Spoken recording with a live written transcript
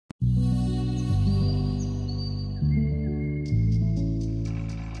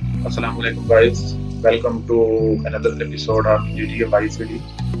Assalamu alaikum guys, welcome to another episode of GTA Vice City.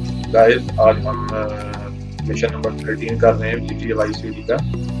 Guys, आज हम mission number 13 कर रहे हैं GTA Vice City का।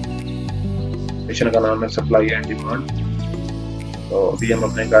 मिशन का नाम है सप्लाई एंड डिमांड। तो अभी हम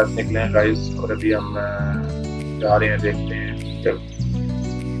अपने घर से निकले हैं गाइस, और अभी हम जा रहे हैं, देखते हैं जब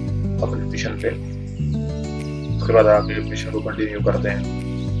अपने मिशन पे, उसके बाद आगे मिशन को कंटिन्यू करते हैं।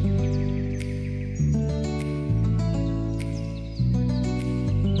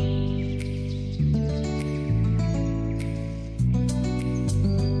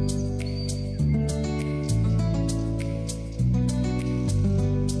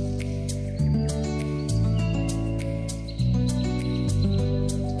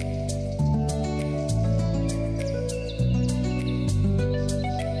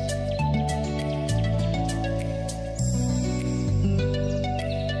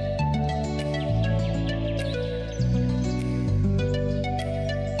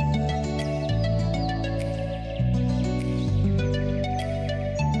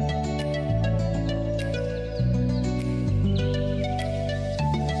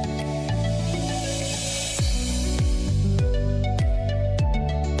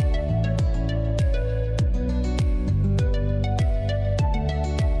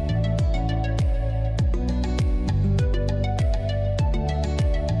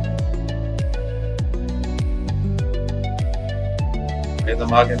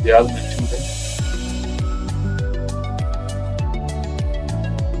 दिमाग इम्तियाज में छूटे।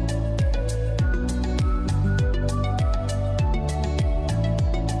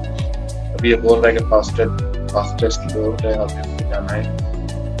 अभी ये बोल रहा है कि फास्टेस्ट बोर्ड है, आपको जाना है।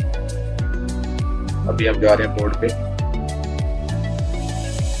 अभी हम जा रहे हैं बोर्ड पे।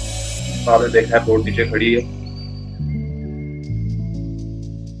 आपने देखा है बोर्ड नीचे खड़ी है,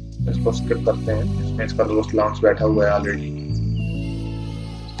 इसको स्किप करते हैं। इसमें इसका दोस्त लॉन्च बैठा हुआ है ऑलरेडी।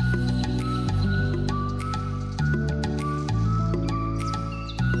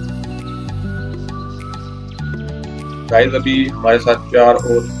 गाइस, अभी हमारे साथ 4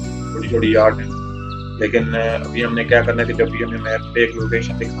 और छोटी छोटी यार्ड हैं, लेकिन अभी हमने क्या करना है कि जब भी हमें मैप पे एक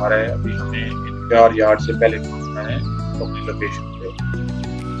लोकेशन दिखा रहा है, अभी हमें इन 4 यार्ड से पहले पहुंचना है अपनी लोकेशन पे,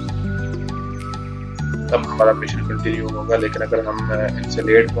 तब हमारा मिशन कंटिन्यू होगा। लेकिन अगर हम इनसे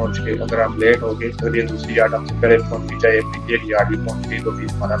लेट पहुंच गए, अगर हम लेट हो गए, अगर ये दूसरी यार्ड हमसे पहले पहुंच गई, चाहे अपनी एक यार्ड भी पहुंच गई, तो भी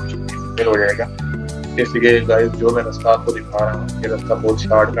हमारा मिशन फेल हो जाएगा। इसलिए गाइस, जो मैं रास्ता आपको दिखा रहा हूँ, ये रास्ता बहुत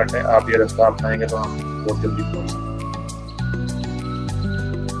शॉर्टकट है। आप ये रास्ता अपनाएंगे तो हम बहुत जल्दी पहुंच सकते हैं,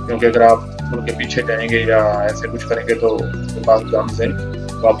 क्योंकि अगर आप उनके पीछे जाएंगे या ऐसे कुछ करेंगे तो उनके पास गन्स हैं,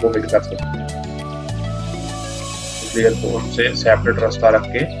 तो आपको हिट कर सकते हैं। इसलिए तो उनसे सेपरेट रास्ता रख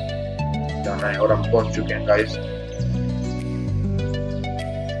के जाना है। और हम पहुंच चुके हैं गाइस।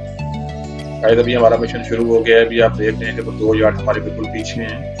 अभी हमारा मिशन शुरू हो गया है। अभी आप देख रहे हैं कि वो 2 यार्ड हमारे बिल्कुल पीछे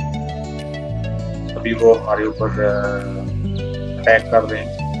हैं। अभी वो हमारे ऊपर अटैक कर रहे हैं।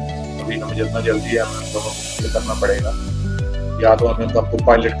 अभी हमें जितना जल्दी है हमें दोनों को किल करना पड़ेगा। या तो हमें उनका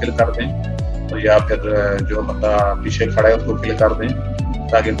पायलट किल कर दें, और या फिर जो बंदा पीछे खड़ा है उसको किल कर दें,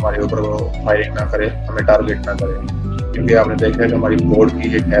 ताकि हमारे ऊपर वो फायरिंग ना करे, हमें टारगेट ना करे। क्योंकि आपने देखा है कि हमारी बोर्ड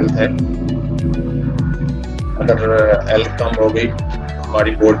की एक हेल्थ है, अगर हेल्थ कम हो गई तो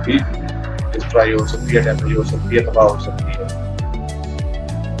हमारी बोर्ड भी डिस्ट्रॉय हो सकती है, डैमेज हो सकती है, तबाह हो सकती है।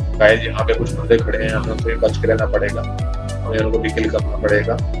 गाइस, यहाँ पे कुछ बंदे खड़े हैं, हमें उनसे बच के रहना पड़ेगा, हमें उनको भी किल करना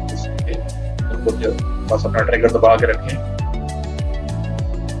पड़ेगा। इसलिए उनको बस अपना ट्रिगर दबा के रखें।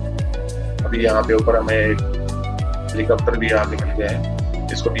 अभी यहाँ पे ऊपर हमें एक हेलीकॉप्टर भी आगे मिल गया है,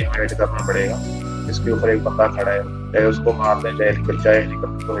 इसको भी हमें हिट करना पड़ेगा। इसके ऊपर एक बंदा खड़ा है, चाहे उसको मार दें, चाहे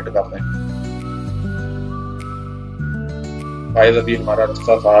हेलीकॉप्टर को हिट कर दें। गाइस, अभी हमारा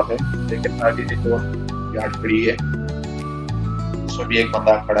रास्ता साफ है, लेकिन आगे एक और यार्ड खड़ी है, उसमें भी एक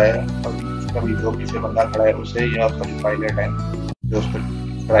बंदा खड़ा है, और उसका भी जो पीछे बंदा खड़ा है उसे या उसका जो पायलट है जो उसको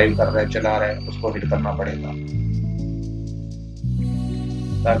ड्राइव कर रहा है, चला रहा है, उसको हिट करना पड़ेगा,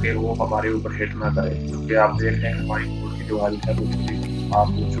 ताकि वो हमारे ऊपर हिट ना करे। क्योंकि आप देख रहे हैं हमारी बोर्ड की जो हालत है वो आप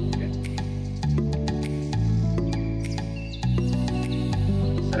हो चुकी है।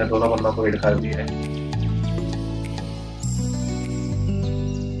 मैंने दोनों बंदों को हिट कर दिया है।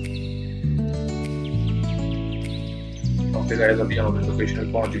 ओके गाइस, अभी हम अपनी लोकेशन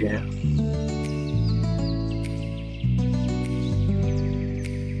पे पहुंच गए हैं।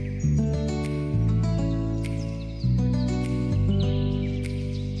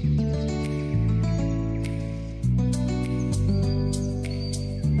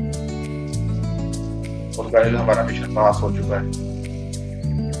 और गाइस, हमारा मिशन पास हो चुका है।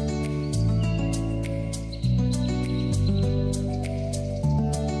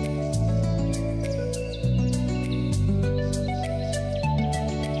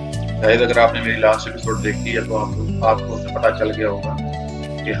 गाइस अगर आपने मेरी लास्ट एपिसोड देखी है तो आपको उससे पता चल गया होगा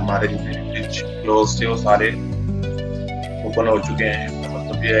कि हमारे जितने ब्रिज क्लोज थे वो सारे ओपन हो चुके हैं। इसका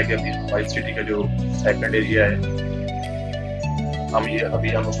मतलब ये है कि अभी वाइट सिटी का जो सेकंड एरिया है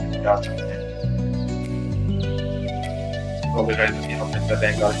हम उसमें जा सकते हैं। तो गाइस अभी हम अपने कर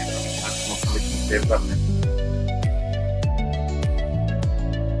रहे हैं गाड़ी की तरफ सेव करते हैं।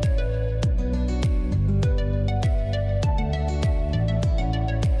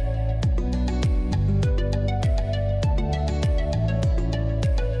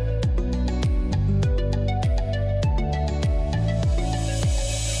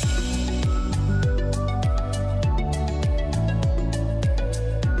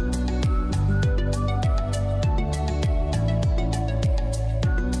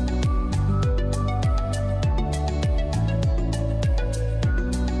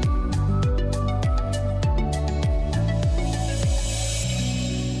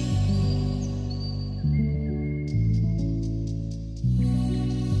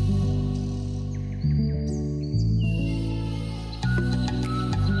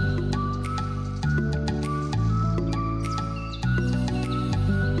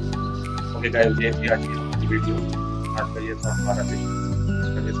 ओके गाइस ये थी आज की हमारी वीडियो। आज का ये था हमारा वीडियो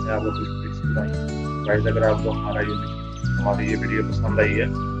जिसमें आपको कुछ ट्रिक्स बताई। गाइस अगर आपको हमारी ये वीडियो पसंद आई है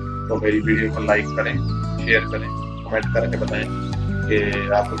तो मेरी वीडियो को लाइक करें, शेयर करें, कमेंट करके बताएं कि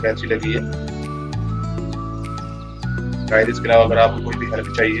आपको कैसी लगी है। गाइस इसके अलावा अगर आपको कोई भी हेल्प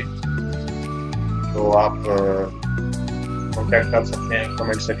चाहिए तो आप कॉन्टैक्ट कर सकते हैं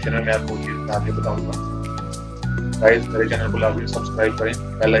कमेंट सेक्शन में, मैं आपको चीज़ आगे बताऊँगा। गाइस मेरे चैनल को लाजमी सब्सक्राइब करें,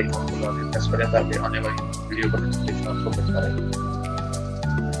 बेल आइकन को लाजमी प्रेस करें ताकि आने वाली वीडियो का नोटिफिकेशन आपको मिलता रहे।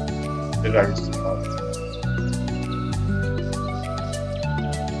 गाइस